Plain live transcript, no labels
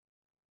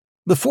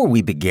Before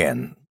we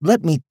begin,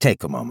 let me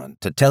take a moment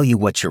to tell you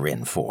what you're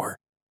in for.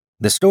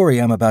 The story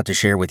I'm about to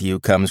share with you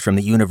comes from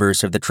the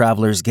universe of the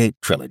Traveler's Gate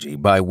trilogy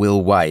by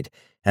Will White,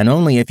 and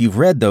only if you've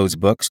read those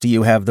books do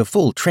you have the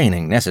full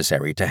training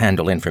necessary to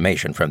handle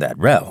information from that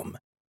realm.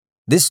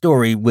 This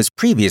story was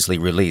previously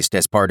released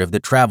as part of the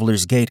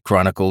Traveler's Gate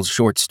Chronicles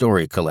short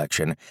story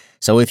collection,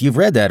 so if you've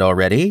read that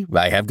already,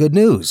 I have good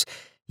news.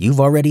 You've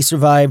already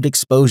survived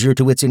exposure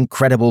to its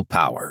incredible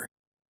power.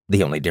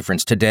 The only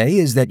difference today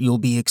is that you'll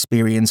be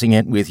experiencing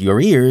it with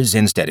your ears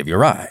instead of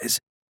your eyes.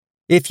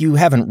 If you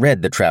haven't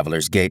read the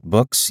Traveler's Gate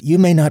books, you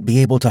may not be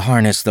able to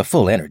harness the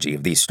full energy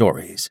of these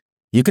stories.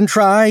 You can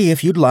try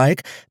if you'd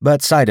like,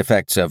 but side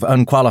effects of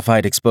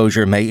unqualified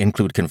exposure may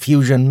include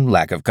confusion,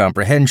 lack of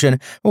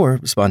comprehension, or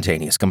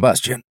spontaneous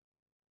combustion.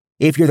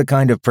 If you're the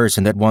kind of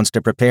person that wants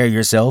to prepare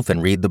yourself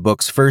and read the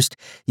books first,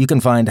 you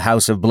can find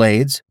House of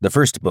Blades, the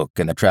first book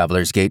in the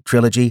Traveler's Gate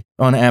trilogy,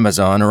 on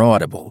Amazon or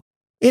Audible.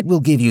 It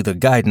will give you the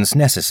guidance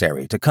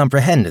necessary to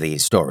comprehend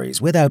these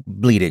stories without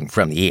bleeding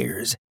from the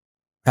ears.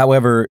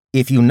 However,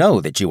 if you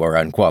know that you are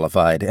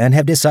unqualified and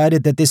have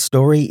decided that this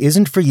story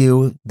isn't for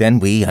you, then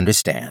we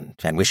understand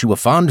and wish you a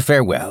fond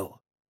farewell.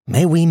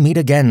 May we meet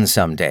again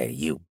someday,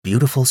 you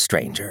beautiful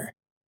stranger.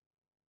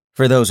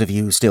 For those of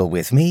you still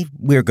with me,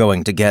 we're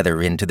going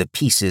together into the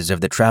pieces of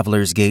the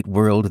Traveler's Gate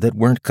world that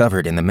weren't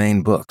covered in the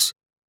main books,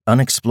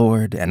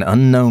 unexplored and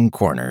unknown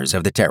corners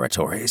of the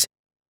territories.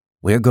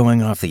 We're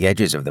going off the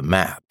edges of the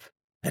map,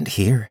 and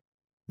here,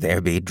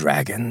 there be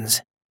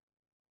dragons.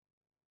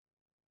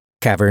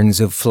 Caverns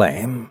of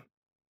Flame.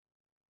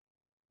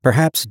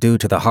 Perhaps due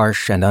to the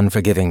harsh and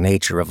unforgiving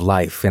nature of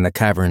life in the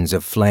Caverns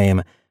of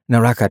Flame,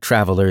 Naraka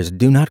travelers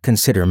do not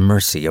consider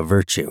mercy a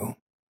virtue.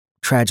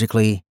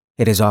 Tragically,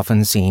 it is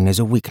often seen as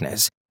a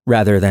weakness,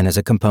 rather than as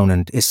a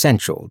component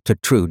essential to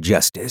true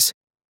justice.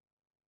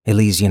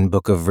 Elysian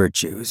Book of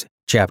Virtues,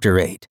 Chapter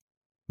 8,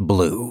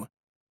 Blue.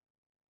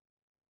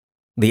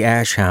 The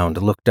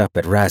ash-hound looked up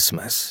at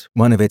Rasmus,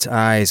 one of its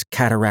eyes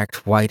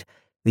cataract white,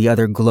 the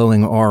other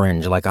glowing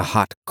orange like a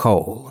hot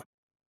coal.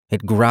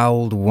 It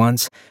growled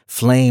once,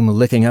 flame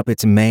licking up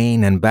its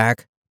mane and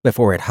back,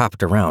 before it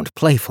hopped around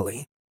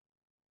playfully.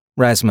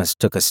 Rasmus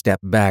took a step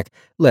back,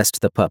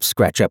 lest the pup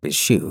scratch up his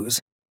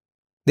shoes.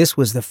 This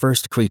was the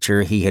first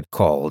creature he had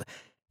called,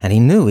 and he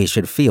knew he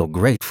should feel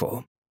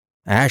grateful.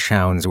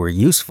 Ash-hounds were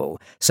useful,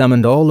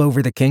 summoned all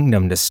over the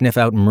kingdom to sniff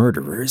out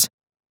murderers.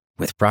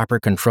 With proper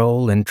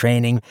control and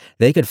training,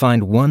 they could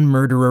find one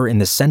murderer in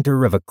the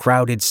center of a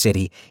crowded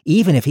city,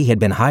 even if he had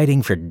been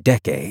hiding for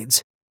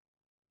decades.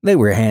 They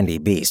were handy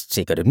beasts,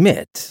 he could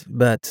admit,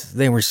 but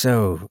they were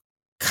so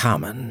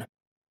common.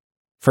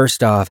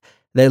 First off,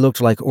 they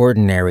looked like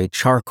ordinary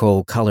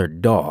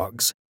charcoal-colored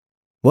dogs.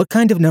 What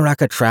kind of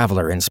Naraka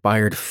traveler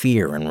inspired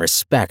fear and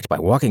respect by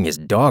walking his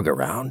dog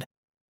around?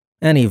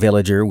 Any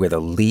villager with a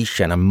leash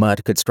and a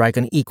mutt could strike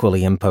an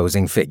equally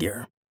imposing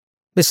figure.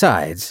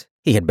 Besides,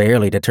 he had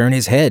barely to turn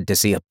his head to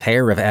see a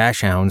pair of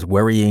ash-hounds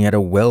worrying at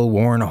a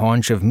well-worn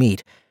haunch of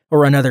meat,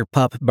 or another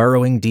pup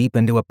burrowing deep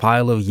into a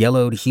pile of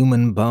yellowed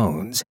human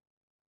bones.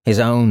 His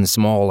own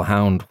small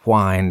hound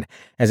whined,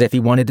 as if he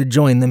wanted to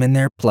join them in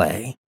their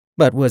play,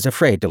 but was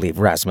afraid to leave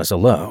Rasmus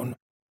alone.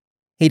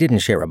 He didn't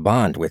share a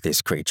bond with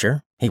this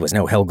creature, he was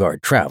no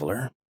Helgard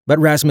traveler, but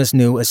Rasmus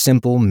knew a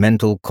simple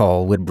mental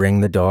call would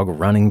bring the dog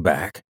running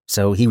back,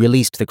 so he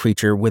released the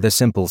creature with a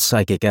simple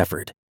psychic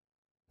effort.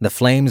 The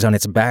flames on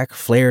its back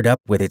flared up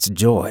with its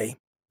joy.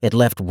 It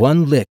left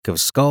one lick of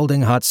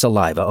scalding hot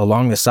saliva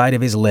along the side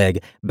of his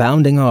leg,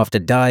 bounding off to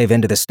dive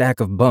into the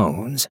stack of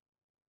bones.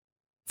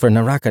 For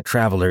Naraka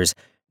travelers,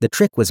 the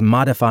trick was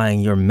modifying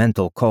your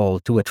mental call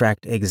to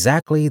attract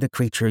exactly the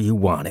creature you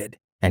wanted,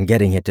 and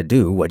getting it to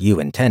do what you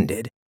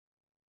intended.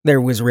 There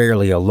was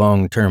rarely a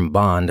long-term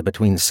bond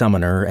between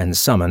summoner and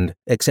summoned,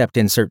 except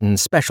in certain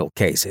special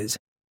cases.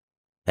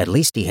 At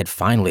least he had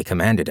finally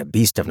commanded a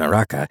beast of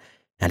Naraka,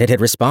 and it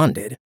had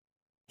responded.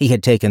 He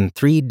had taken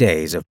 3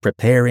 days of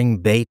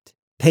preparing bait,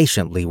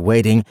 patiently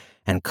waiting,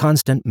 and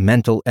constant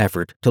mental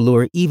effort to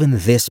lure even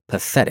this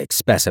pathetic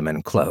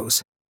specimen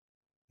close.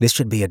 This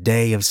should be a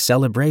day of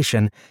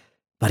celebration,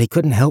 but he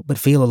couldn't help but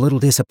feel a little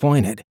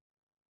disappointed.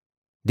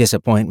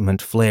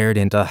 Disappointment flared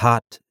into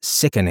hot,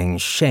 sickening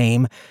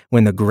shame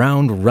when the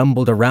ground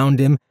rumbled around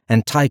him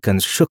and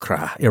Tychon's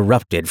shukra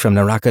erupted from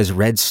Naraka's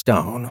red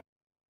stone.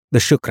 The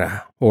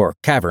shukra, or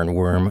cavern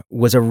worm,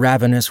 was a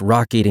ravenous,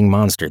 rock-eating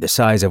monster the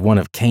size of one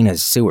of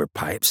Cana's sewer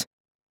pipes.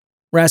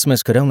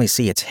 Rasmus could only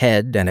see its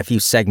head and a few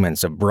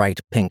segments of bright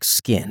pink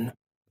skin.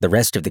 The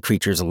rest of the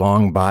creature's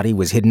long body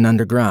was hidden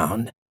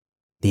underground.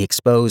 The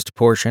exposed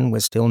portion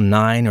was still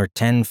 9 or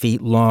 10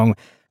 feet long,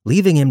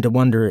 leaving him to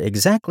wonder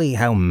exactly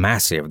how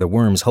massive the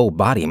worm's whole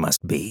body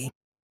must be.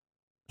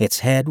 Its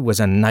head was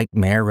a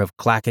nightmare of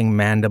clacking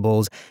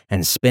mandibles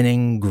and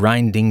spinning,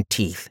 grinding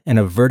teeth in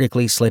a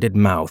vertically slitted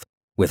mouth,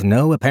 with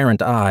no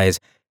apparent eyes,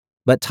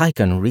 but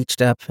Tychon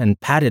reached up and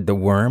patted the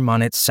worm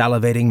on its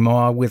salivating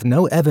maw with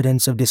no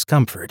evidence of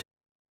discomfort.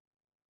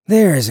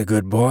 "There's a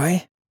good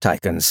boy,"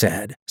 Tychon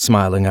said,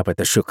 smiling up at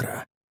the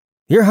shukra.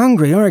 "You're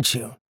hungry, aren't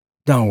you?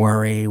 Don't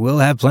worry, we'll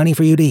have plenty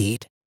for you to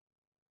eat.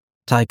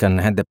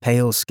 Tychon had the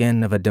pale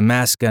skin of a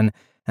Damascan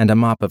and a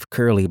mop of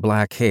curly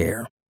black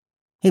hair.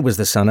 He was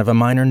the son of a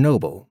minor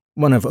noble,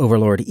 one of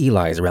Overlord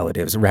Eli's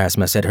relatives,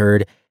 Rasmus had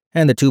heard,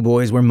 and the two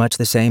boys were much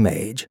the same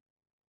age.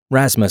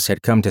 Rasmus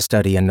had come to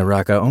study in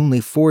Naraka only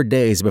 4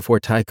 days before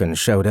Tychon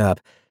showed up,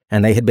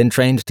 and they had been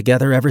trained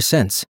together ever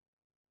since.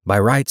 By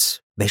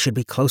rights, they should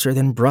be closer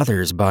than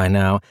brothers by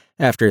now,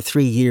 after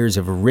 3 years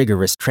of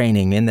rigorous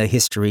training in the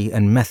history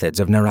and methods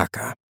of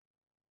Naraka.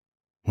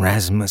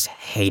 Rasmus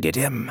hated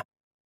him.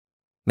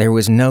 There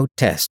was no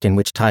test in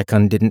which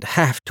Tychon didn't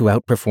have to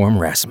outperform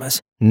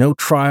Rasmus, no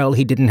trial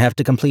he didn't have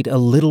to complete a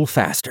little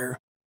faster.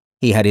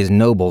 He had his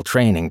noble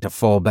training to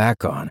fall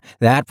back on,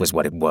 that was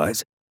what it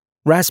was.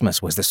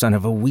 Rasmus was the son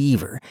of a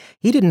weaver.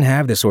 He didn't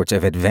have the sorts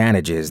of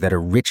advantages that a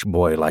rich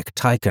boy like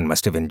Tychon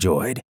must have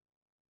enjoyed.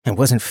 It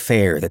wasn't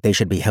fair that they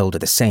should be held to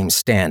the same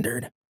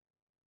standard.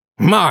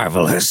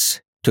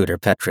 "Marvelous," Tutor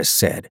Petrus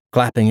said,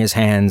 clapping his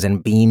hands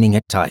and beaming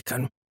at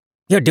Tychon.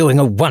 "You're doing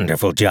a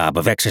wonderful job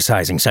of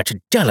exercising such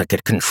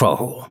delicate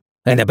control.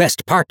 In the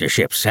best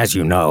partnerships, as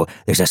you know,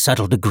 there's a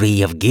subtle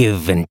degree of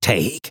give and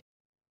take."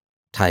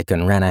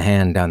 Tychon ran a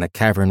hand down the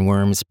cavern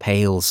worm's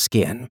pale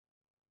skin.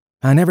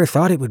 "I never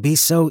thought it would be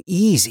so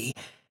easy.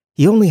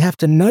 You only have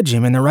to nudge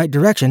him in the right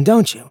direction,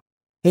 don't you?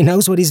 He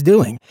knows what he's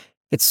doing.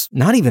 It's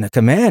not even a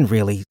command,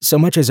 really, so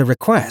much as a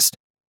request."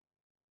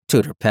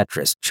 Tutor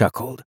Petrus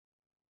chuckled.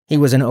 He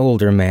was an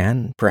older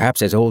man,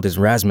 perhaps as old as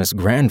Rasmus'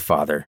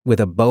 grandfather, with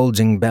a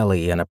bulging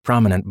belly and a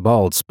prominent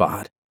bald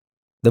spot.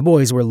 The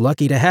boys were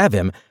lucky to have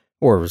him,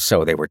 or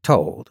so they were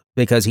told,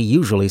 because he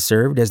usually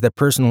served as the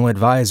personal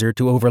advisor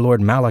to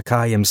Overlord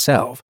Malachi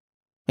himself.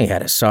 He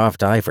had a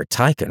soft eye for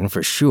Tychon,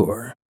 for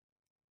sure.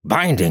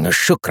 "Binding a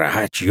shukra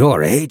at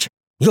your age?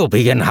 You'll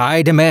be in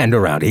high demand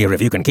around here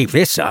if you can keep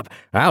this up,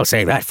 I'll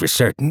say that for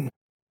certain.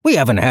 We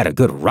haven't had a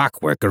good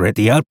rock worker at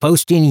the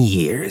outpost in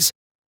years.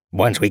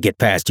 Once we get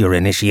past your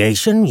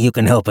initiation, you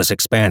can help us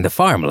expand the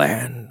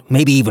farmland,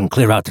 maybe even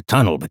clear out the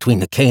tunnel between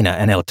the Cana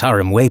and El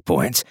Tarim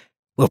waypoints.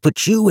 We'll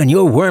put you and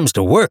your worms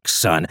to work,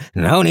 son,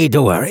 no need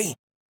to worry."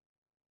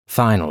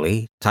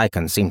 Finally,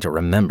 Tychon seemed to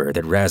remember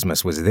that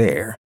Rasmus was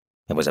there.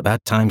 It was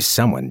about time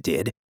someone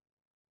did.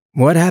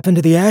 "What happened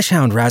to the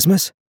Ashhound,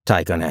 Rasmus?"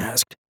 Tychon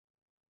asked.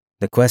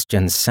 The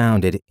question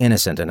sounded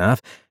innocent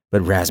enough,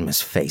 but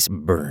Rasmus' face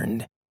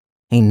burned.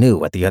 He knew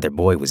what the other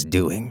boy was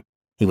doing.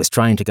 He was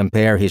trying to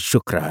compare his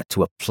shukra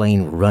to a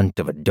plain runt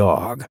of a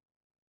dog.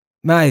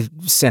 "I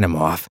sent him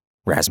off,"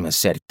 Rasmus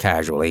said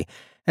casually,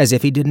 as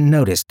if he didn't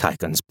notice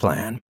Tychon's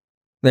plan.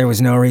 "There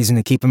was no reason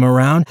to keep him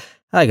around.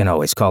 I can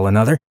always call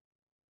another."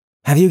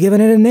 "Have you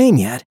given it a name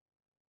yet?"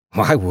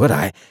 "Why would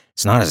I?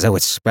 It's not as though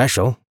it's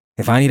special.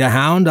 If I need a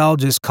hound, I'll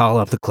just call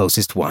up the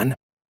closest one."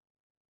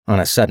 On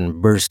a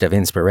sudden burst of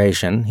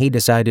inspiration, he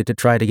decided to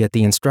try to get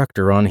the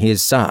instructor on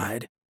his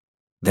side.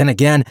 "Then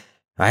again,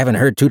 I haven't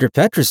heard Tutor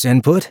Petrus'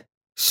 input.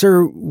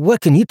 Sir,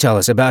 what can you tell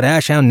us about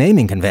Ashhound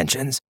naming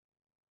conventions?"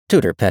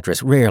 Tutor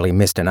Petrus rarely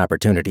missed an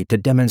opportunity to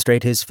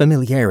demonstrate his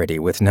familiarity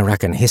with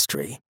Narakan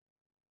history.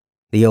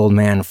 The old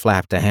man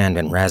flapped a hand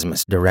in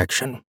Rasmus'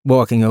 direction,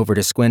 walking over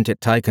to squint at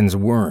Tychon's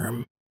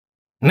worm.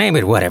 "Name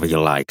it whatever you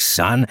like,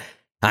 son.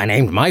 I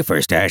named my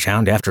first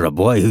Ashhound after a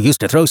boy who used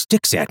to throw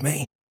sticks at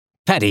me.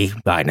 Petty,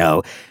 I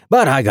know,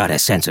 but I got a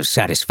sense of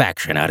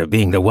satisfaction out of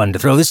being the one to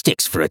throw the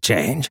sticks for a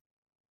change.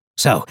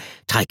 So,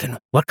 Tychon,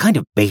 what kind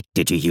of bait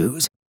did you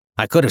use?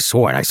 I could have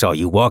sworn I saw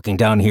you walking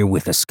down here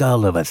with the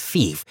skull of a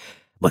thief,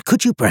 but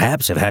could you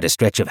perhaps have had a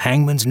stretch of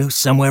hangman's noose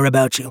somewhere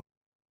about you?"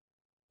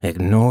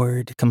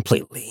 Ignored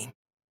completely.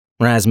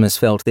 Rasmus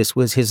felt this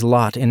was his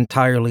lot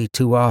entirely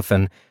too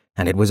often,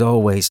 and it was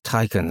always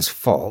Tychon's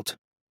fault.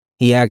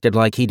 He acted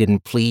like he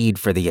didn't plead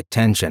for the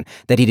attention,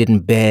 that he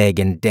didn't beg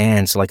and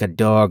dance like a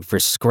dog for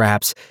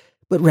scraps,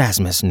 but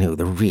Rasmus knew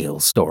the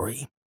real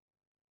story.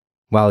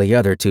 While the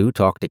other two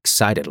talked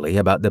excitedly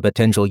about the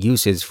potential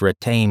uses for a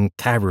tame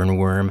cavern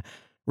worm,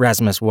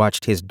 Rasmus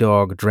watched his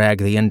dog drag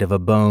the end of a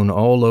bone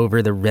all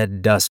over the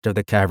red dust of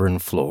the cavern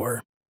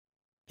floor.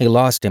 He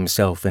lost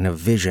himself in a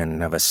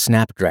vision of a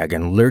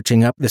snapdragon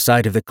lurching up the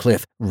side of the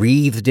cliff,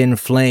 wreathed in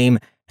flame,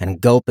 and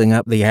gulping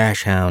up the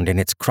Ashhound in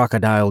its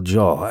crocodile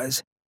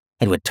jaws.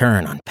 It would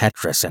turn on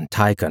Petrus and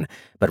Tychon,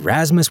 but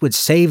Rasmus would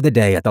save the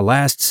day at the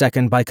last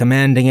second by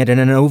commanding it in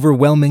an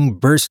overwhelming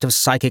burst of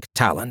psychic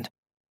talent.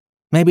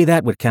 Maybe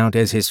that would count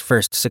as his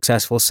first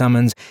successful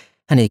summons,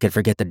 and he could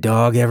forget the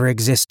dog ever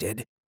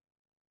existed.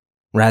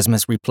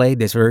 Rasmus replayed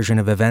this version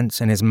of events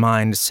in his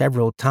mind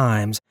several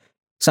times.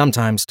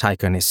 Sometimes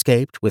Tychon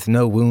escaped with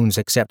no wounds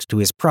except to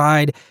his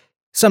pride,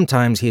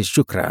 sometimes his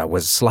shukra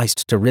was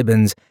sliced to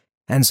ribbons,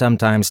 and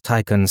sometimes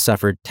Tychon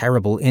suffered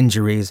terrible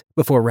injuries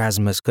before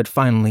Rasmus could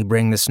finally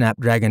bring the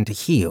snapdragon to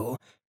heel,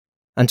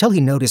 until he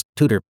noticed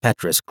Tutor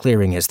Petrus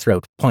clearing his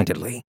throat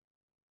pointedly.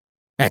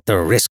 "At the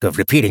risk of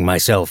repeating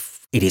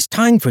myself, it is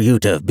time for you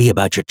to be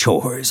about your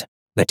chores.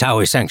 The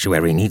tower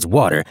sanctuary needs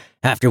water,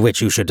 after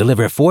which you should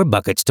deliver 4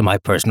 buckets to my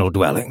personal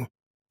dwelling.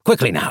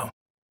 Quickly now."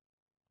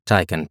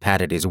 Tychon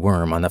patted his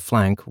worm on the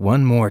flank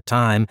one more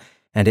time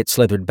and it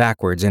slithered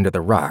backwards into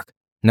the rock,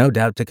 no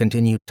doubt to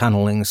continue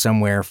tunneling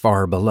somewhere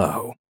far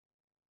below.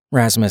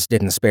 Rasmus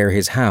didn't spare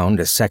his hound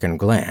a second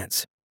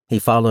glance. He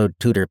followed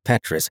Tutor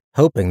Petrus,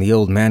 hoping the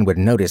old man would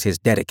notice his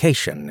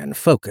dedication and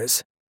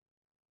focus.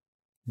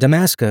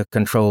 Damaska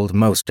controlled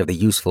most of the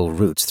useful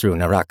routes through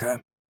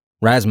Naraka.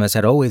 Rasmus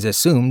had always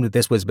assumed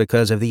this was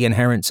because of the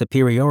inherent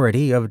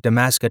superiority of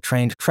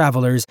Damaska-trained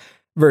travelers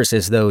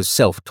versus those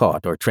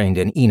self-taught or trained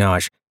in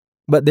Enosh,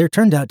 but there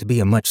turned out to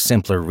be a much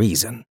simpler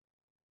reason.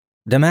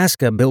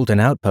 Damaska built an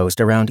outpost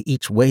around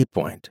each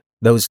waypoint,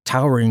 those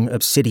towering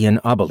obsidian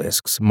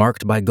obelisks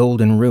marked by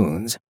golden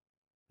runes.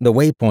 The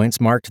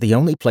waypoints marked the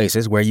only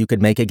places where you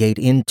could make a gate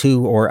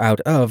into or out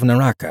of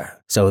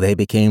Naraka, so they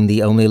became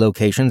the only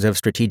locations of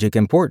strategic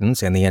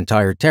importance in the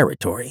entire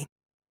territory.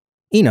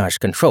 Enosh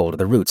controlled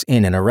the routes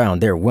in and around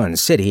their one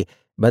city,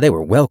 but they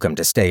were welcome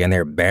to stay in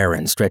their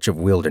barren stretch of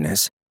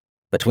wilderness.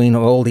 Between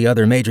all the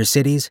other major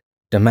cities,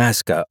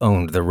 Damaska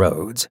owned the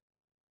roads.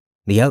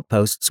 The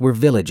outposts were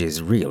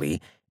villages,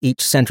 really,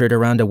 each centered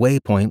around a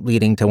waypoint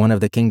leading to one of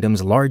the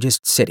kingdom's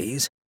largest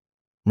cities.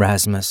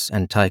 Rasmus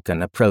and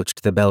Tychon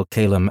approached the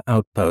Belkalem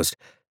outpost,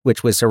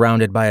 which was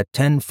surrounded by a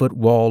 10-foot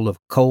wall of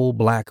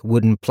coal-black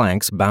wooden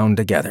planks bound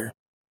together.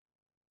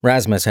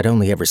 Rasmus had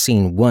only ever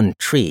seen one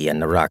tree in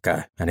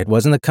Naraka, and it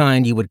wasn't the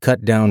kind you would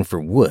cut down for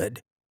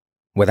wood.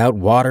 Without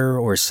water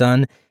or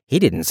sun, he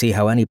didn't see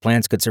how any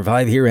plants could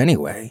survive here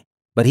anyway,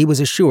 but he was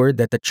assured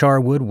that the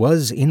charwood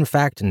was in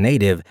fact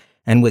native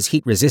and was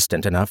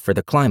heat-resistant enough for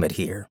the climate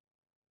here.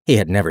 He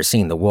had never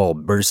seen the wall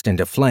burst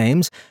into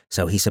flames,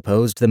 so he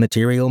supposed the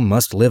material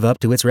must live up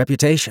to its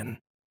reputation.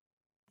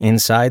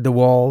 Inside the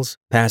walls,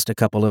 past a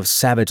couple of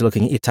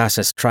savage-looking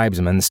Itasis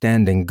tribesmen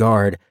standing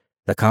guard,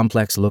 the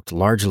complex looked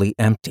largely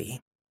empty.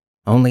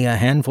 Only a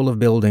handful of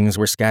buildings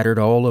were scattered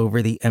all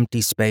over the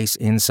empty space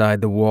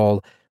inside the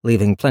wall,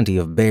 leaving plenty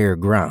of bare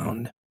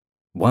ground.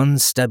 One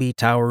stubby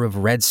tower of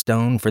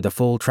redstone for the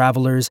full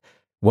travelers,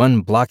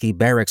 one blocky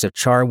barracks of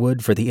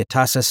charwood for the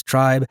Itasis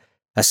tribe,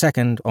 a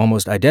second,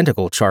 almost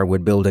identical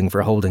charwood building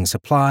for holding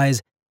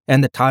supplies,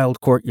 and the tiled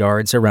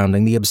courtyard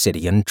surrounding the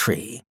obsidian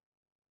tree.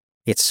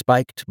 Its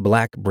spiked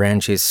black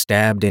branches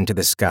stabbed into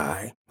the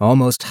sky,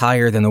 almost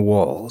higher than the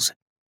walls.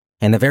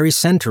 In the very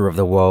center of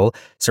the wall,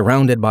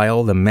 surrounded by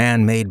all the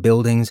man-made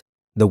buildings,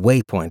 the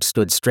waypoint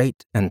stood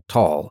straight and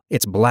tall,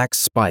 its black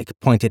spike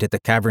pointed at the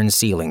cavern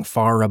ceiling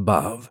far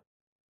above.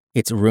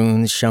 Its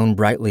runes shone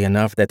brightly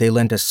enough that they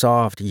lent a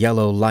soft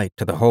yellow light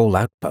to the whole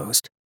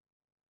outpost.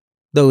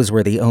 Those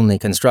were the only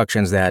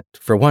constructions that,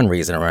 for one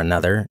reason or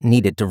another,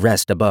 needed to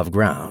rest above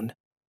ground.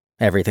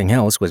 Everything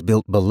else was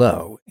built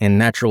below, in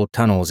natural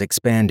tunnels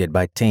expanded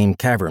by tame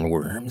cavern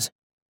worms.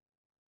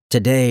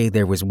 Today,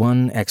 there was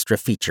one extra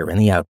feature in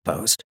the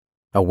outpost,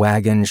 a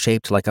wagon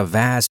shaped like a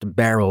vast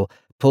barrel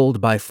pulled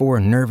by 4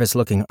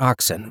 nervous-looking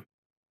oxen.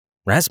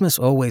 Rasmus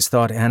always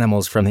thought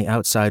animals from the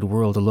outside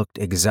world looked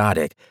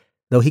exotic,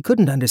 though he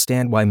couldn't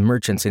understand why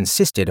merchants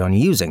insisted on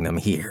using them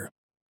here.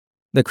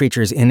 The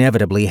creatures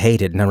inevitably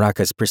hated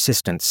Naraka's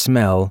persistent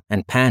smell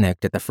and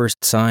panicked at the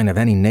first sign of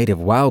any native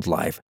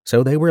wildlife,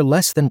 so they were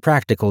less than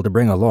practical to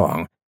bring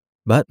along,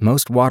 but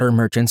most water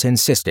merchants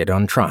insisted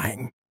on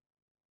trying.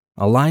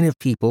 A line of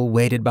people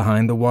waited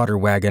behind the water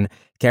wagon,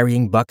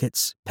 carrying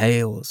buckets,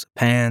 pails,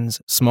 pans,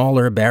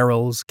 smaller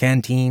barrels,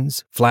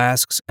 canteens,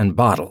 flasks, and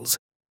bottles.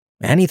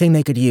 Anything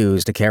they could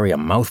use to carry a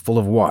mouthful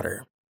of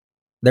water.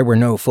 There were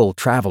no full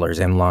travelers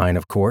in line,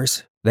 of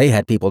course. They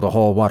had people to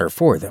haul water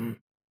for them.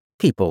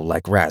 People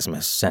like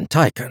Rasmus and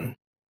Tychon.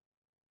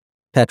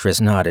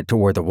 Petrus nodded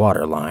toward the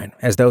water line,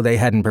 as though they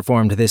hadn't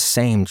performed this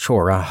same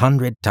chore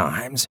 100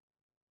 times.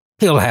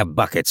 "He'll have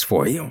buckets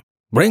for you.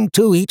 Bring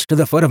 2 each to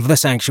the foot of the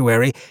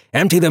sanctuary,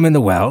 empty them in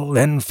the well,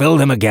 then fill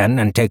them again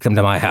and take them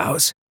to my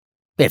house.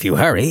 If you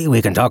hurry,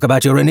 we can talk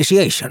about your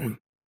initiation."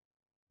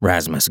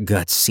 Rasmus'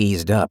 guts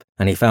seized up,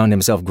 and he found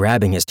himself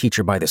grabbing his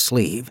teacher by the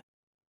sleeve.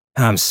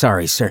 "I'm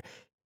sorry, sir.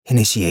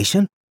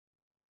 Initiation?"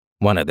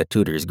 One of the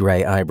tutor's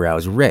gray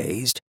eyebrows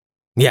raised.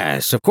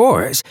 "Yes, of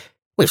course.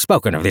 We've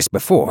spoken of this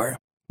before.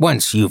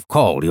 Once you've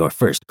called your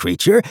first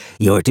creature,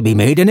 you're to be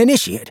made an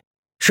initiate.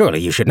 Surely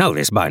you should know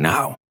this by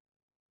now."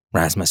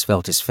 Rasmus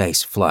felt his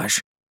face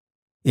flush.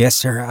 "Yes,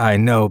 sir, I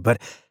know,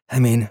 but,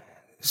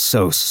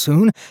 so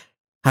soon?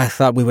 I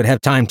thought we would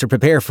have time to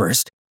prepare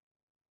first."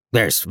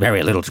 "There's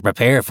very little to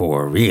prepare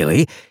for,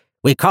 really.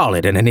 We call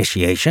it an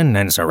initiation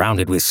and surround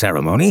it with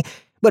ceremony,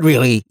 but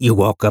really you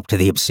walk up to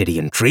the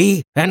obsidian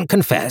tree and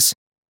confess.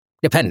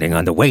 Depending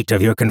on the weight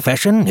of your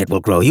confession, it will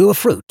grow you a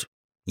fruit.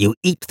 You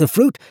eat the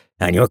fruit,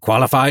 and you're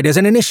qualified as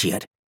an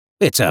initiate.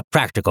 It's a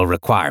practical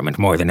requirement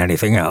more than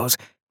anything else.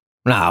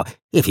 Now,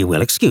 if you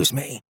will excuse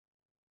me."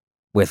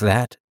 With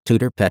that,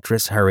 Tutor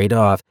Petrus hurried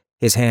off,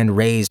 his hand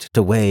raised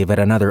to wave at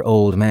another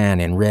old man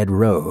in red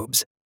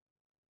robes.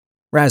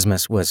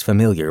 Rasmus was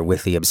familiar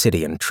with the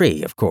obsidian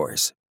tree, of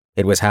course.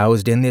 It was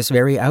housed in this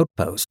very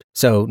outpost,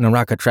 so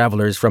Naraka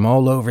travelers from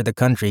all over the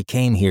country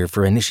came here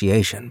for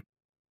initiation.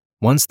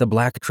 Once the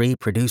black tree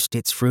produced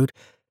its fruit,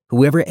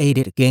 whoever ate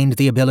it gained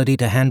the ability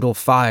to handle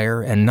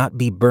fire and not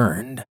be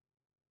burned.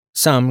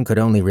 Some could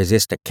only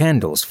resist a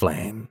candle's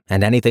flame,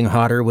 and anything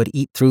hotter would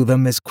eat through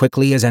them as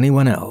quickly as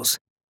anyone else.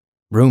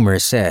 Rumor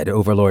said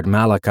Overlord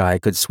Malachi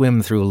could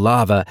swim through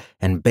lava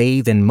and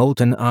bathe in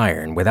molten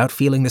iron without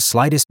feeling the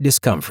slightest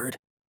discomfort.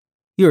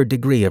 Your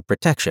degree of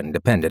protection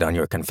depended on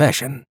your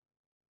confession.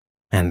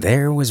 And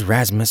there was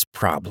Rasmus'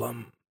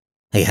 problem.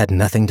 He had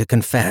nothing to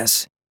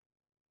confess.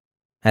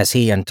 As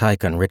he and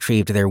Tychon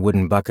retrieved their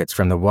wooden buckets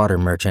from the water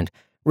merchant,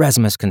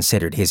 Rasmus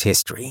considered his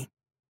history.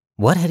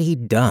 What had he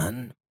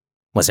done?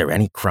 Was there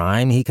any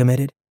crime he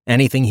committed?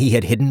 Anything he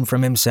had hidden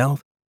from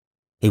himself?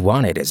 He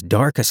wanted as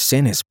dark a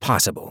sin as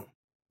possible.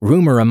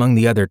 Rumor among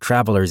the other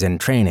travelers in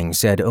training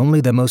said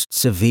only the most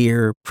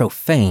severe,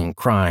 profane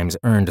crimes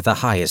earned the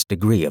highest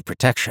degree of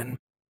protection.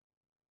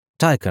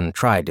 Tychon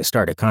tried to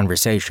start a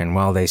conversation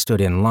while they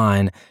stood in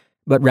line,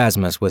 but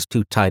Rasmus was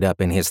too tied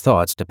up in his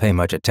thoughts to pay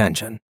much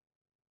attention.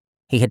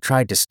 He had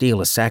tried to steal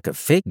a sack of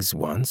figs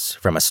once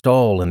from a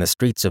stall in the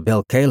streets of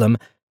Belkalem,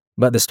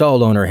 but the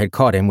stall owner had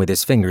caught him with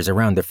his fingers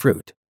around the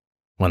fruit.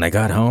 When they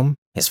got home,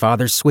 his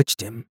father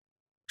switched him.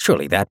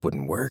 Surely that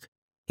wouldn't work.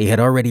 He had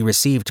already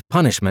received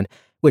punishment,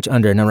 which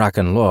under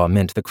Narakan law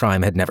meant the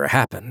crime had never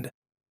happened.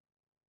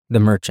 The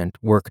merchant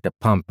worked a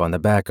pump on the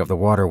back of the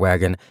water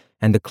wagon,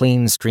 and the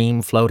clean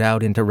stream flowed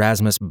out into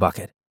Rasmus'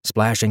 bucket,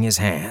 splashing his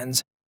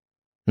hands.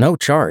 No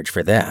charge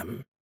for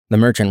them. The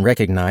merchant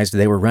recognized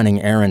they were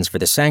running errands for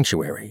the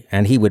sanctuary,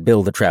 and he would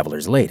bill the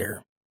travelers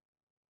later.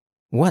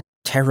 What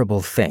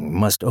terrible thing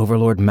must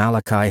Overlord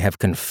Malachi have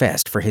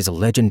confessed for his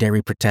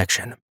legendary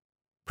protection?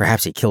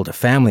 Perhaps he killed a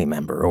family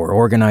member or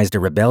organized a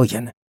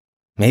rebellion.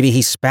 Maybe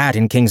he spat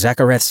in King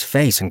Zakareth's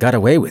face and got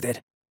away with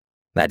it.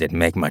 That didn't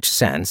make much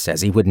sense,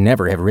 as he would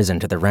never have risen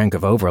to the rank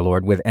of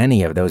Overlord with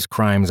any of those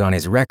crimes on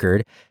his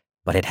record,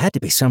 but it had to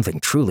be something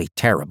truly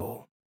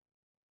terrible.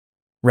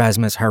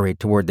 Rasmus hurried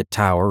toward the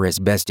tower as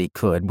best he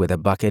could with a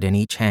bucket in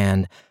each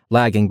hand,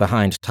 lagging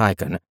behind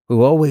Tychon,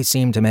 who always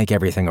seemed to make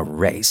everything a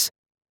race.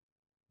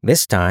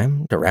 This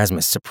time, to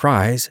Rasmus'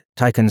 surprise,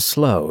 Tychon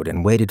slowed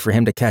and waited for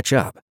him to catch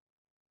up.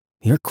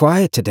 "You're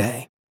quiet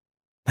today."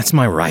 "That's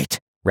my right,"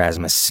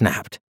 Rasmus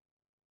snapped.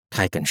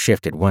 Tychon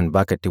shifted one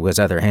bucket to his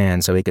other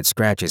hand so he could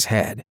scratch his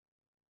head.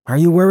 "Are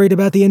you worried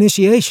about the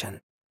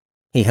initiation?"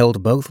 He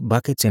held both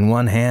buckets in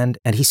one hand,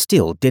 and he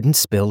still didn't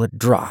spill a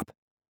drop.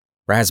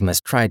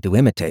 Rasmus tried to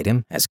imitate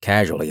him as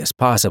casually as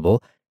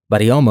possible, but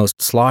he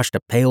almost sloshed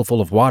a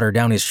pailful of water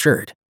down his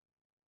shirt.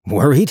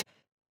 "Worried?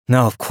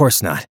 No, of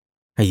course not.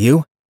 Are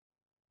you?"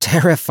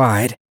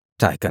 "Terrified,"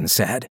 Tychon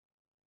said.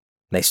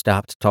 They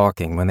stopped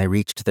talking when they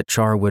reached the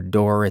charwood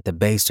door at the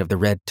base of the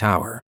red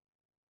tower.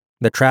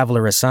 The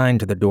traveler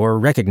assigned to the door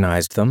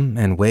recognized them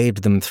and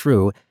waved them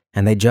through,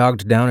 and they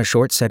jogged down a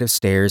short set of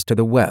stairs to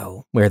the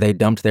well, where they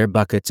dumped their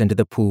buckets into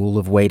the pool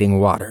of waiting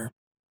water.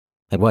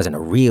 It wasn't a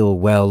real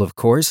well, of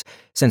course,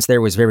 since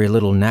there was very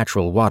little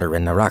natural water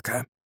in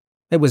Naraka.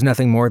 It was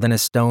nothing more than a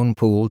stone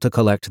pool to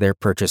collect their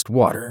purchased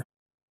water.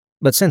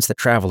 But since the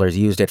travelers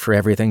used it for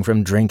everything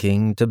from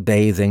drinking to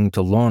bathing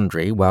to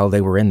laundry while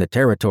they were in the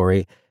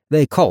territory,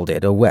 they called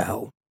it a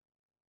well.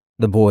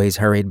 The boys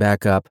hurried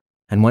back up,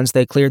 and once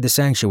they cleared the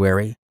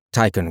sanctuary,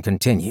 Tychon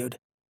continued.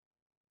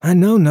 "I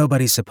know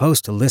nobody's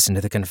supposed to listen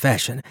to the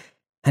confession,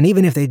 and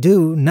even if they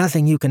do,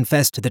 nothing you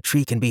confess to the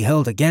tree can be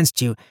held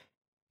against you,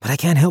 but I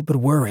can't help but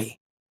worry."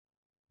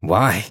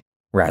 "Why?"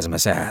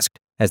 Rasmus asked,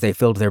 as they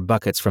filled their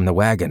buckets from the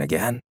wagon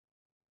again.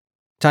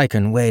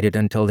 Tychon waited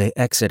until they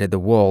exited the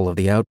wall of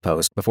the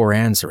outpost before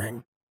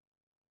answering.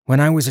 "When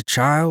I was a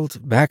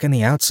child, back in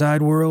the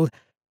outside world,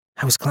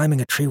 I was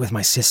climbing a tree with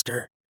my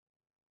sister."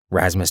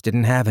 Rasmus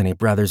didn't have any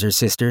brothers or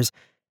sisters,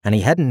 and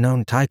he hadn't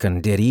known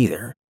Tychon did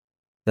either.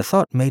 The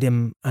thought made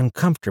him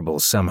uncomfortable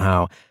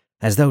somehow,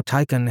 as though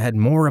Tychon had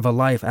more of a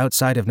life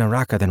outside of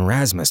Naraka than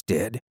Rasmus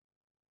did.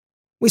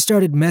 "We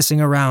started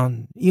messing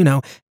around,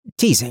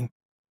 teasing.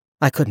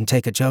 I couldn't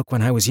take a joke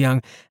when I was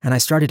young, and I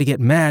started to get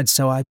mad,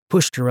 so I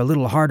pushed her a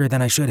little harder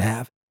than I should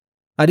have.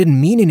 I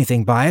didn't mean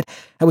anything by it,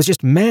 I was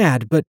just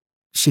mad, but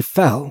she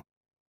fell.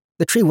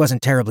 The tree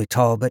wasn't terribly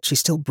tall, but she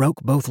still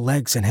broke both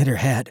legs and hit her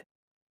head.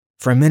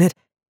 For a minute,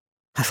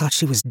 I thought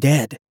she was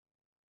dead.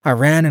 I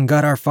ran and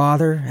got our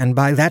father, and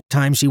by that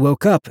time she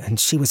woke up, and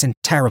she was in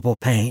terrible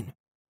pain.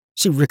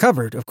 She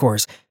recovered, of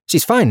course.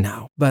 She's fine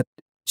now, but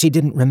she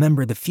didn't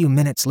remember the few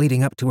minutes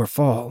leading up to her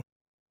fall.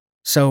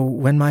 So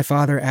when my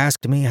father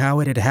asked me how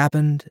it had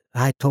happened,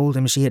 I told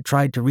him she had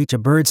tried to reach a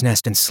bird's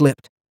nest and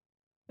slipped.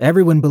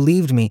 Everyone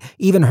believed me,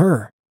 even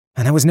her,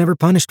 and I was never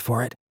punished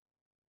for it."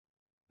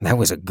 That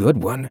was a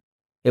good one.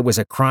 It was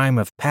a crime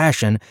of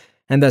passion,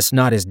 and thus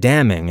not as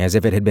damning as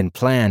if it had been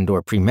planned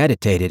or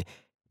premeditated,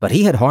 but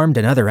he had harmed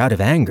another out of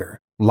anger,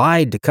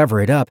 lied to cover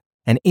it up,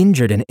 and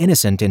injured an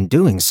innocent in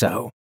doing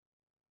so.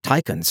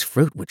 Tychon's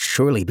fruit would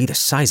surely be the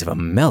size of a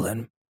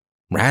melon.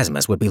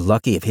 Rasmus would be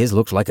lucky if his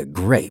looked like a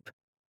grape.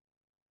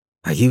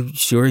 "Are you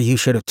sure you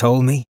should have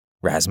told me?"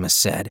 Rasmus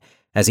said,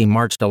 as he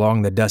marched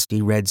along the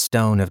dusty red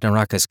stone of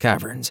Naraka's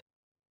caverns.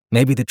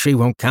 "Maybe the tree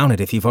won't count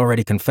it if you've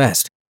already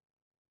confessed."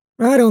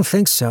 "I don't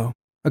think so.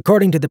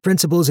 According to the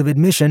principles of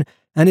admission,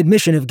 an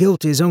admission of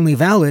guilt is only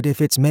valid if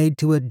it's made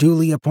to a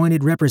duly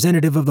appointed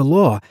representative of the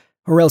law,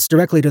 or else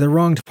directly to the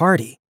wronged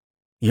party.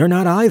 You're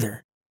not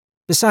either.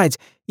 Besides,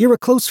 you're a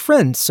close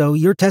friend, so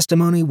your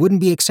testimony wouldn't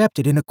be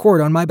accepted in a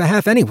court on my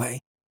behalf anyway.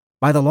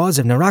 By the laws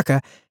of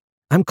Naraka,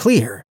 I'm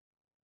clear."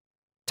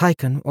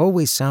 Tychon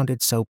always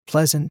sounded so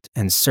pleasant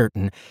and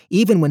certain,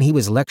 even when he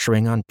was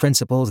lecturing on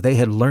principles they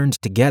had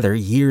learned together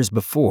years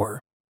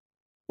before.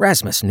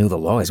 Rasmus knew the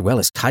law as well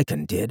as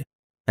Tychon did,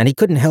 and he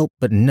couldn't help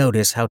but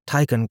notice how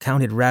Tychon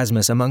counted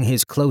Rasmus among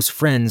his close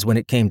friends when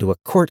it came to a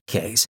court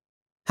case.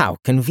 How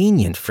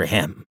convenient for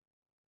him.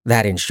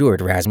 That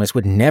ensured Rasmus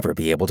would never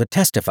be able to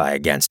testify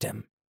against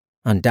him.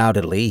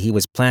 Undoubtedly, he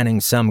was planning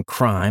some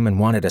crime and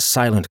wanted a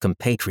silent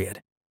compatriot.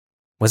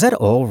 Was that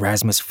all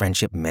Rasmus'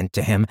 friendship meant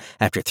to him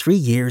after 3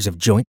 years of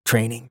joint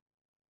training?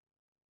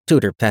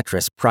 Tutor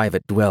Petrus'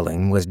 private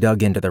dwelling was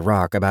dug into the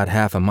rock about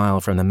half a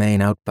mile from the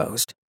main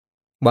outpost.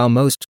 While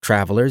most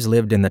travelers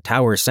lived in the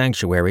Tower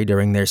Sanctuary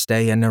during their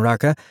stay in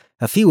Naraka,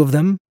 a few of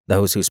them,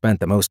 those who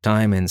spent the most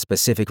time in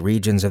specific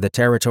regions of the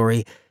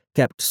territory,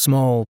 kept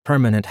small,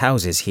 permanent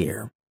houses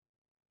here.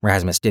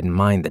 Rasmus didn't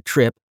mind the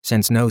trip,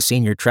 since no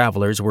senior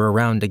travelers were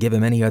around to give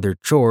him any other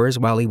chores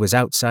while he was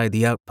outside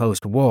the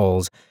outpost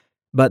walls,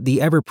 but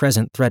the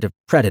ever-present threat of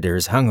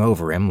predators hung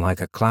over him like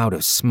a cloud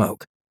of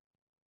smoke.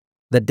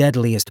 The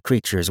deadliest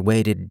creatures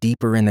waded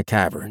deeper in the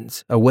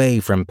caverns, away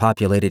from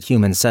populated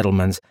human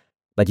settlements,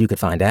 but you could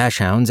find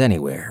ashhounds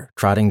anywhere,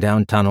 trotting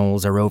down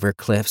tunnels or over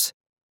cliffs.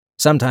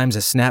 Sometimes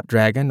a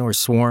snapdragon or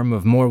swarm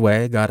of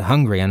morway got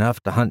hungry enough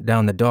to hunt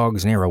down the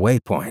dogs near a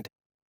waypoint.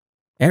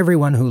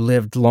 Everyone who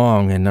lived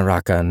long in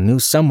Naraka knew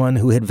someone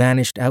who had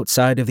vanished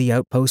outside of the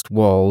outpost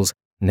walls,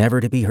 never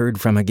to be heard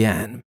from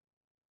again.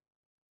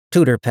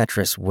 Tutor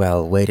Petrus'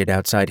 well waited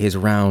outside his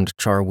round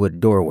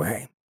charwood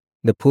doorway.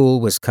 The pool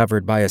was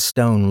covered by a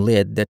stone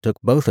lid that took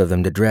both of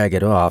them to drag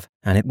it off,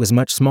 and it was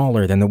much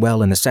smaller than the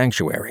well in the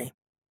sanctuary.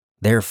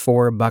 Their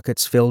 4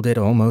 buckets filled it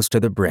almost to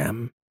the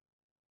brim.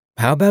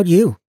 "How about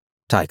you?"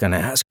 Tychon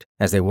asked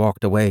as they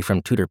walked away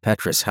from Tutor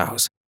Petrus'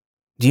 house.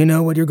 "Do you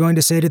know what you're going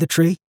to say to the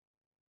tree?"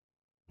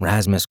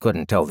 Rasmus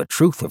couldn't tell the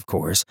truth, of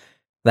course.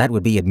 That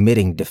would be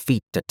admitting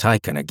defeat to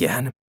Tychon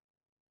again.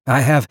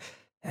 "I have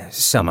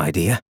some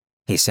idea,"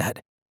 he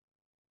said.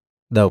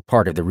 Though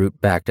part of the route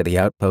back to the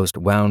outpost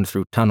wound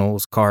through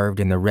tunnels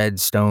carved in the red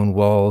stone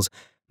walls,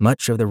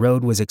 much of the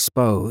road was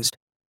exposed.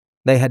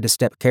 They had to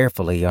step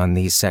carefully on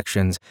these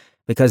sections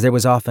because there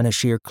was often a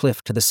sheer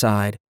cliff to the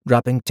side,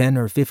 dropping 10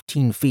 or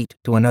 15 feet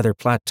to another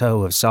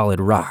plateau of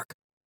solid rock.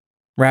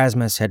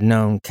 Rasmus had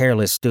known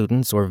careless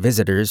students or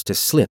visitors to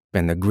slip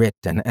in the grit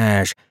and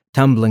ash,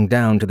 tumbling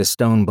down to the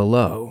stone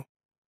below.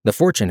 The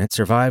fortunate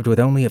survived with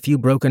only a few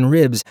broken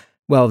ribs,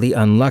 while the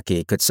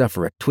unlucky could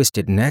suffer a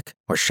twisted neck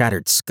or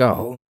shattered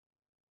skull.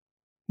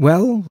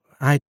 "Well,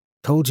 I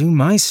told you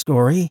my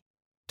story."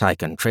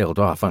 Tychon trailed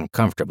off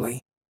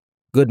uncomfortably.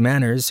 Good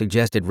manners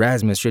suggested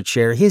Rasmus should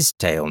share his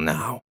tale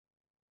now.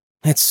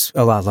 "It's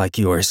a lot like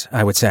yours,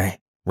 I would say,"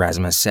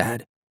 Rasmus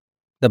said.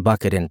 The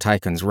bucket in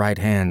Tychon's right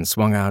hand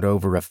swung out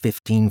over a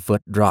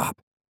 15-foot drop.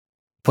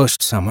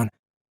 "Pushed someone.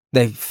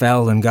 They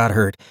fell and got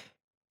hurt.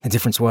 The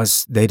difference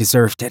was they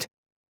deserved it."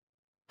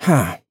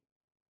 "Huh."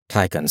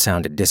 Tychon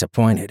sounded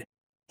disappointed.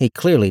 He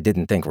clearly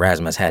didn't think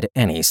Rasmus had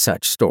any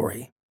such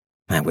story.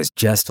 That was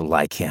just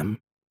like him.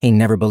 He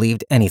never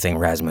believed anything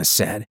Rasmus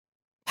said.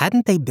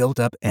 Hadn't they built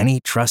up any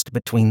trust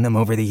between them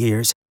over the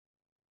years?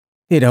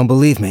 "You don't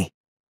believe me?"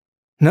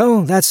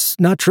 "No, that's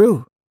not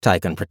true,"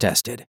 Tychon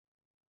protested.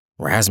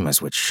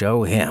 Rasmus would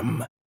show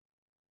him.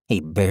 He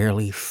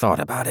barely thought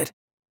about it.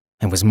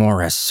 It was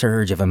more a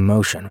surge of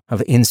emotion,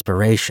 of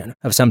inspiration,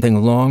 of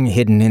something long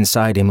hidden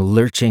inside him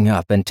lurching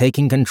up and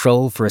taking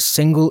control for a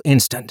single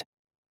instant.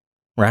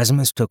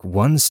 Rasmus took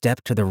one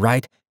step to the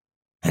right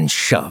and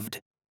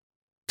shoved.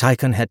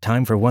 Tychon had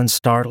time for one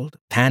startled,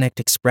 panicked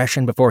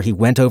expression before he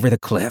went over the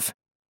cliff.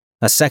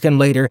 A second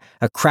later,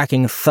 a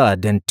cracking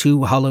thud and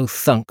 2 hollow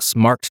thunks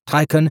marked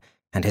Tychon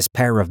and his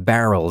pair of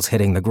barrels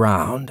hitting the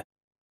ground.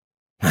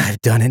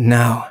 "I've done it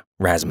now,"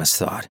 Rasmus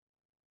thought.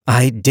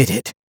 "I did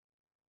it."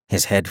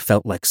 His head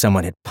felt like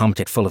someone had pumped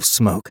it full of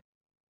smoke.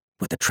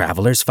 Would the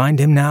travelers find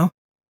him now?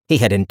 He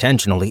had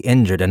intentionally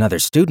injured another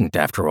student,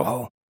 after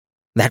all.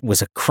 That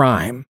was a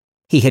crime.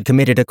 He had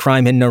committed a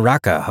crime in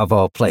Naraka, of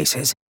all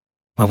places.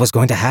 What was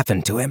going to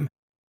happen to him?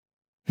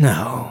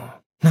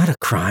 No, not a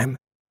crime.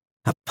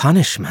 A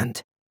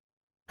punishment.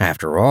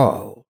 After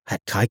all,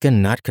 had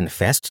Tychon not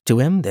confessed to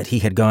him that he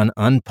had gone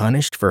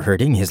unpunished for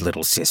hurting his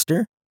little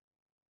sister?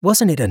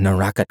 Wasn't it a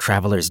Naraka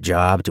traveler's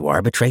job to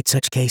arbitrate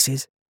such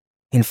cases?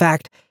 In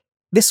fact,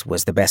 this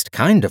was the best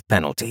kind of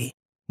penalty,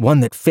 one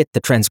that fit the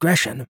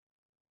transgression.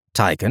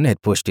 Tychon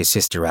had pushed his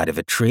sister out of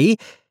a tree,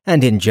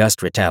 and in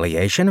just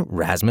retaliation,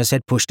 Rasmus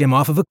had pushed him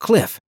off of a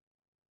cliff.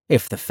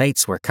 If the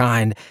fates were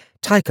kind,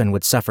 Tychon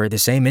would suffer the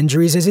same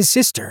injuries as his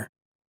sister.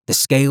 The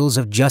scales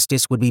of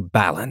justice would be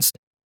balanced.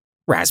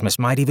 Rasmus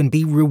might even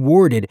be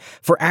rewarded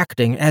for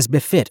acting as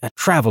befit a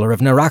traveler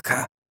of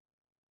Naraka.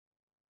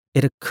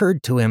 It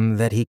occurred to him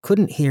that he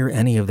couldn't hear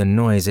any of the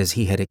noises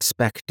he had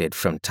expected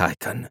from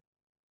Tychon.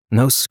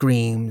 No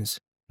screams,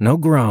 no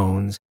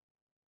groans,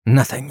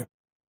 nothing.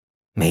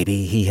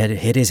 Maybe he had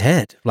hit his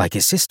head, like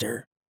his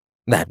sister.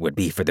 That would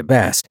be for the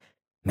best.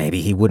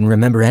 Maybe he wouldn't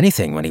remember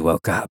anything when he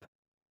woke up.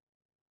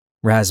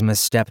 Rasmus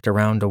stepped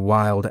around a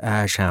wild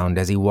ashhound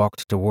as he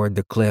walked toward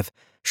the cliff,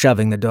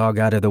 shoving the dog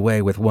out of the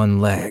way with one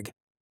leg.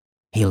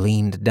 He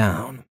leaned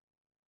down.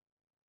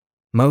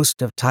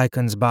 Most of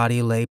Tychon's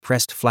body lay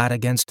pressed flat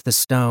against the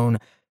stone,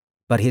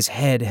 but his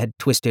head had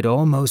twisted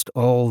almost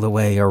all the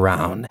way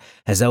around,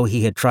 as though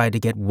he had tried to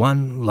get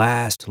one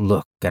last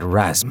look at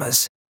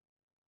Rasmus.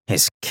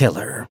 His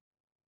killer.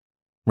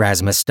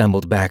 Rasmus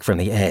stumbled back from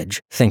the edge,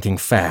 thinking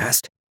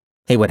fast.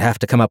 He would have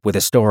to come up with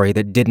a story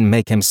that didn't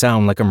make him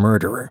sound like a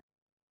murderer.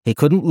 He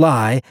couldn't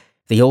lie.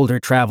 The older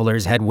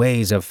travelers had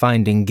ways of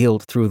finding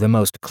guilt through the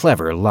most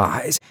clever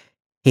lies.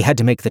 He had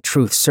to make the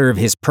truth serve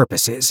his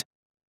purposes.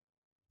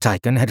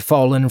 Tychon had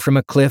fallen from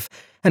a cliff,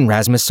 and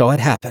Rasmus saw it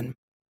happen.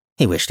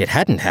 He wished it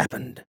hadn't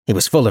happened. He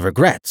was full of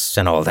regrets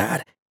and all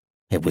that.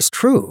 It was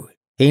true.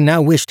 He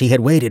now wished he had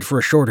waited for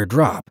a shorter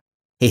drop.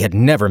 He had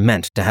never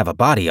meant to have a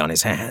body on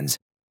his hands.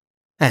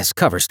 As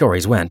cover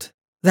stories went,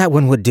 that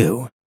one would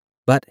do.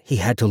 But he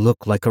had to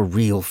look like a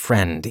real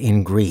friend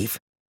in grief.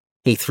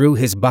 He threw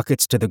his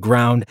buckets to the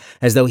ground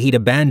as though he'd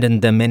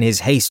abandoned them in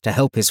his haste to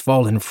help his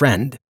fallen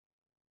friend.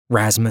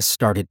 Rasmus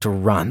started to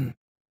run.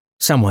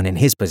 Someone in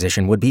his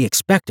position would be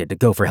expected to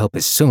go for help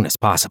as soon as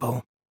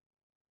possible.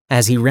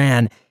 As he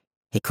ran,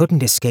 he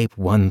couldn't escape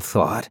one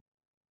thought.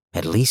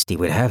 At least he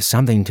would have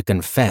something to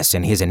confess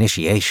in his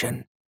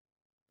initiation.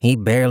 He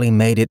barely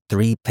made it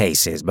 3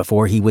 paces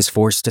before he was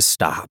forced to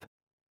stop.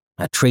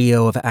 A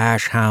trio of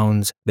ash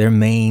hounds, their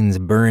manes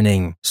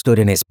burning, stood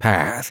in his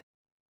path.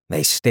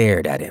 They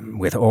stared at him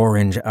with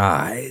orange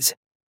eyes.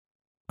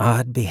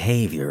 Odd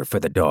behavior for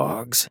the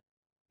dogs.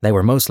 They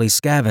were mostly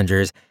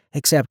scavengers,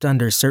 except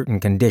under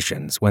certain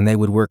conditions when they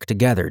would work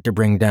together to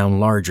bring down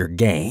larger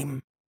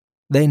game.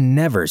 They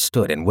never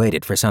stood and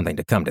waited for something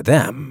to come to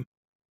them.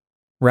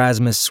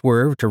 Rasmus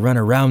swerved to run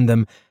around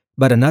them,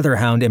 but another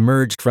hound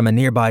emerged from a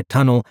nearby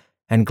tunnel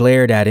and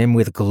glared at him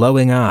with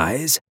glowing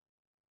eyes.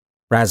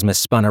 Rasmus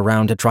spun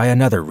around to try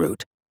another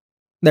route.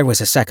 There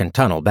was a second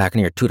tunnel back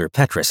near Tutor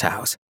Petrus'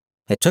 house.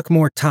 It took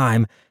more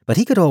time, but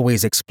he could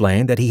always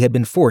explain that he had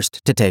been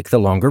forced to take the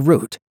longer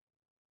route.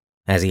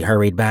 As he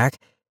hurried back,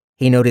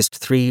 he noticed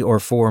 3 or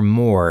 4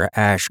 more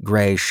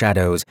ash-gray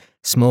shadows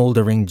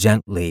smoldering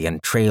gently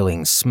and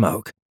trailing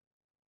smoke.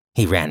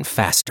 He ran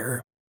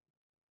faster.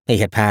 He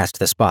had passed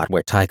the spot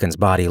where Tychon's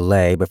body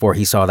lay before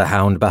he saw the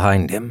hound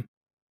behind him.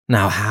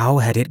 Now how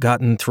had it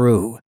gotten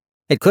through?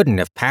 It couldn't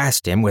have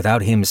passed him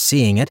without him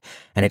seeing it,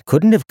 and it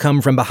couldn't have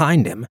come from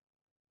behind him.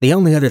 The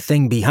only other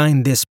thing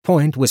behind this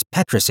point was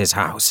Petrus's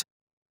house.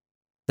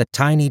 The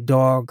tiny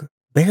dog,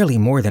 barely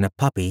more than a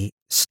puppy,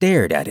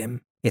 stared at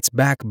him, its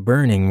back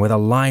burning with a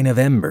line of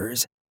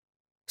embers.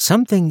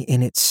 Something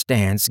in its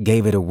stance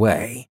gave it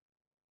away.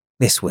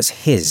 This was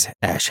his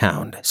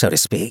ashhound, so to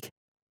speak,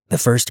 the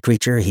first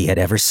creature he had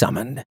ever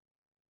summoned.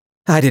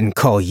 "I didn't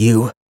call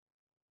you."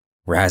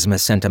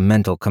 Rasmus sent a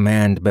mental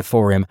command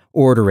before him,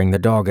 ordering the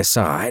dog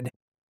aside.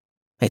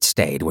 It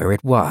stayed where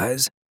it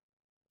was.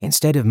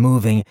 Instead of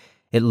moving,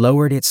 it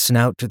lowered its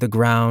snout to the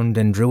ground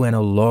and drew in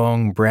a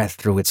long breath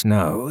through its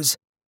nose.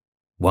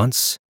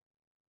 Once,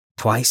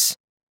 twice.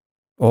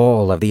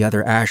 All of the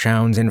other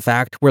ashhounds, in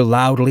fact, were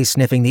loudly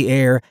sniffing the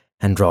air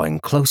and drawing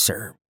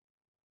closer.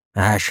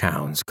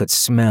 Ashhounds could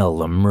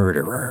smell a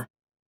murderer.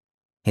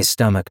 His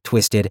stomach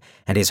twisted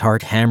and his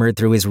heart hammered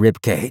through his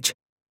ribcage.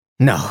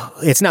 "No,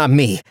 it's not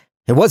me.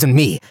 It wasn't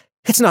me.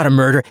 It's not a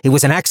murder. It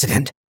was an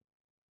accident."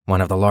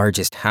 One of the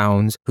largest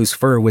hounds, whose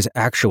fur was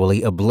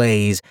actually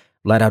ablaze,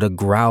 let out a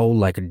growl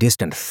like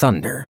distant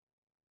thunder.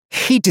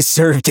 "He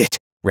deserved it,"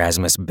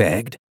 Rasmus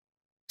begged.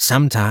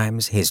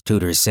 Sometimes, his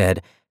tutors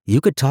said, you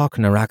could talk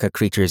Naraka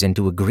creatures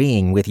into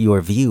agreeing with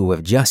your view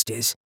of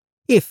justice,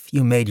 if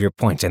you made your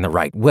point in the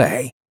right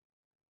way.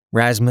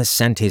 Rasmus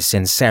sent his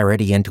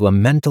sincerity into a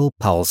mental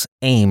pulse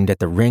aimed at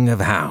the ring of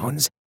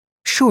hounds.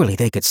 Surely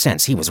they could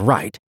sense he was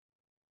right.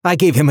 "I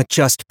gave him a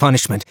just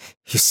punishment.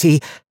 You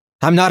see,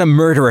 I'm not a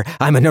murderer,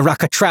 I'm a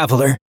Naraka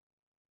traveler."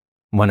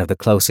 One of the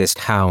closest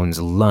hounds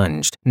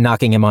lunged,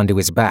 knocking him onto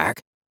his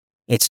back.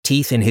 Its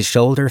teeth in his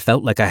shoulder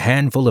felt like a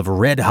handful of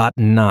red-hot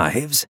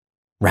knives.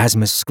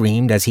 Rasmus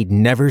screamed as he'd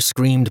never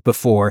screamed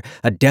before,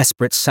 a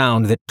desperate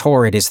sound that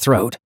tore at his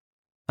throat.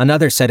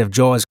 Another set of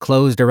jaws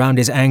closed around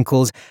his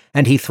ankles,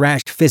 and he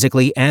thrashed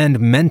physically and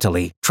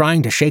mentally,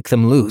 trying to shake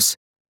them loose.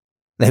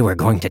 They were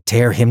going to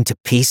tear him to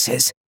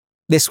pieces.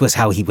 This was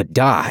how he would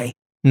die,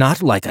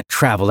 not like a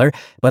traveler,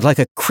 but like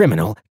a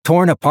criminal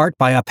torn apart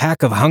by a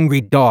pack of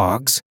hungry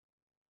dogs.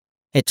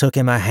 It took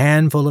him a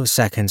handful of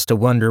seconds to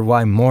wonder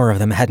why more of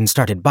them hadn't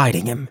started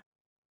biting him.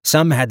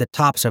 Some had the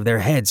tops of their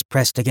heads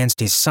pressed against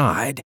his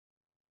side.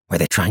 Were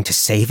they trying to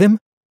save him?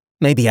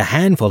 Maybe a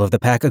handful of the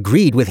pack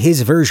agreed with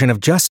his version of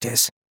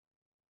justice.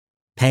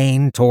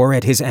 Pain tore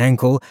at his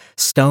ankle,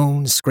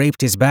 stones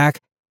scraped his back,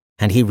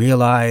 and he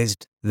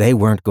realized they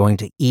weren't going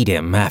to eat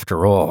him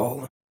after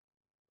all.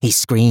 He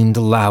screamed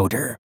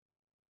louder.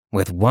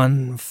 With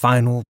one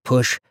final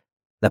push,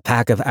 the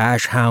pack of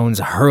ash hounds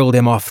hurled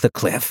him off the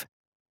cliff.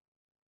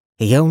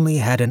 He only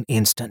had an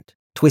instant,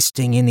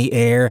 twisting in the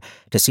air,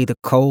 to see the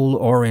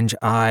coal-orange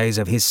eyes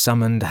of his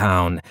summoned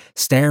hound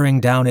staring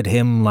down at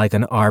him like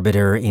an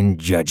arbiter in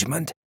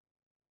judgment.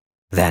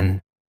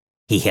 Then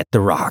he hit the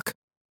rock.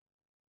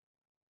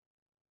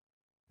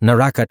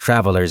 Naraka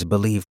travelers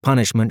believe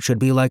punishment should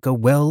be like a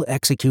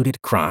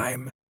well-executed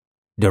crime,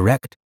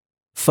 direct,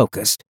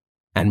 focused,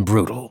 and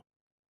brutal.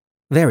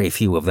 Very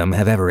few of them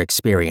have ever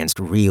experienced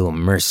real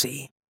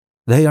mercy.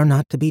 They are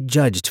not to be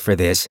judged for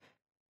this,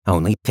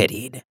 only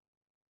pitied.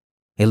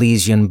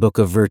 Elysian Book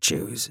of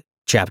Virtues,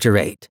 Chapter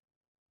 8,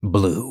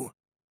 Blue.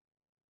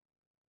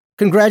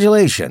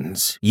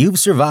 Congratulations, you've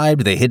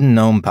survived the Hidden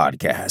Gnome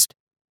podcast.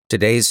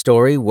 Today's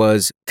story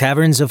was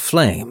Caverns of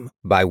Flame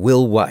by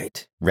Will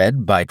White,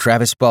 read by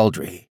Travis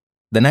Baldry.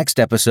 The next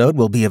episode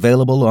will be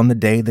available on the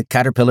day the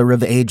Caterpillar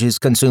of Ages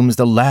consumes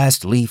the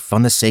last leaf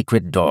on the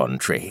sacred dawn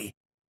tree.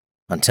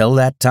 Until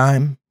that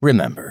time,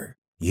 remember,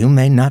 you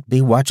may not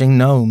be watching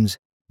gnomes,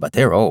 but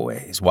they're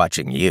always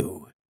watching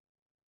you.